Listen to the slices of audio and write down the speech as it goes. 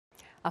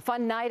A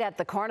fun night at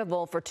the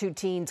carnival for two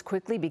teens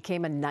quickly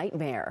became a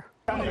nightmare.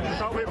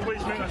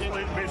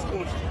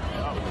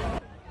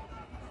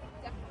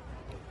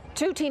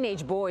 Two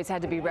teenage boys had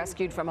to be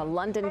rescued from a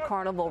London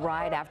carnival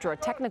ride after a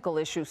technical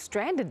issue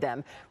stranded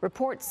them.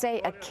 Reports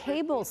say a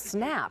cable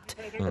snapped.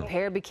 The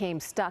pair became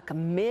stuck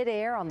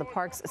mid-air on the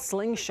park's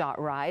Slingshot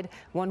ride.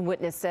 One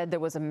witness said there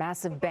was a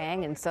massive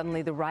bang and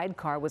suddenly the ride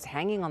car was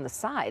hanging on the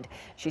side.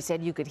 She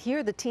said you could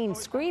hear the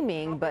teens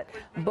screaming, but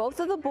both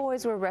of the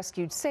boys were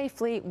rescued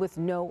safely with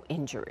no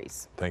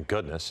injuries. Thank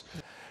goodness.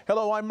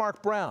 Hello, I'm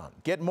Mark Brown.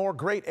 Get more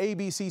great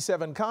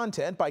ABC7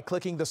 content by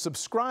clicking the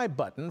subscribe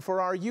button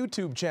for our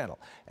YouTube channel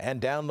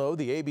and download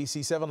the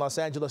ABC7 Los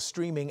Angeles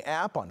streaming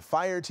app on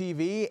Fire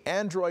TV,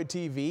 Android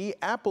TV,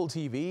 Apple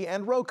TV,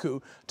 and Roku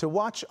to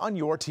watch on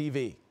your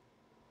TV.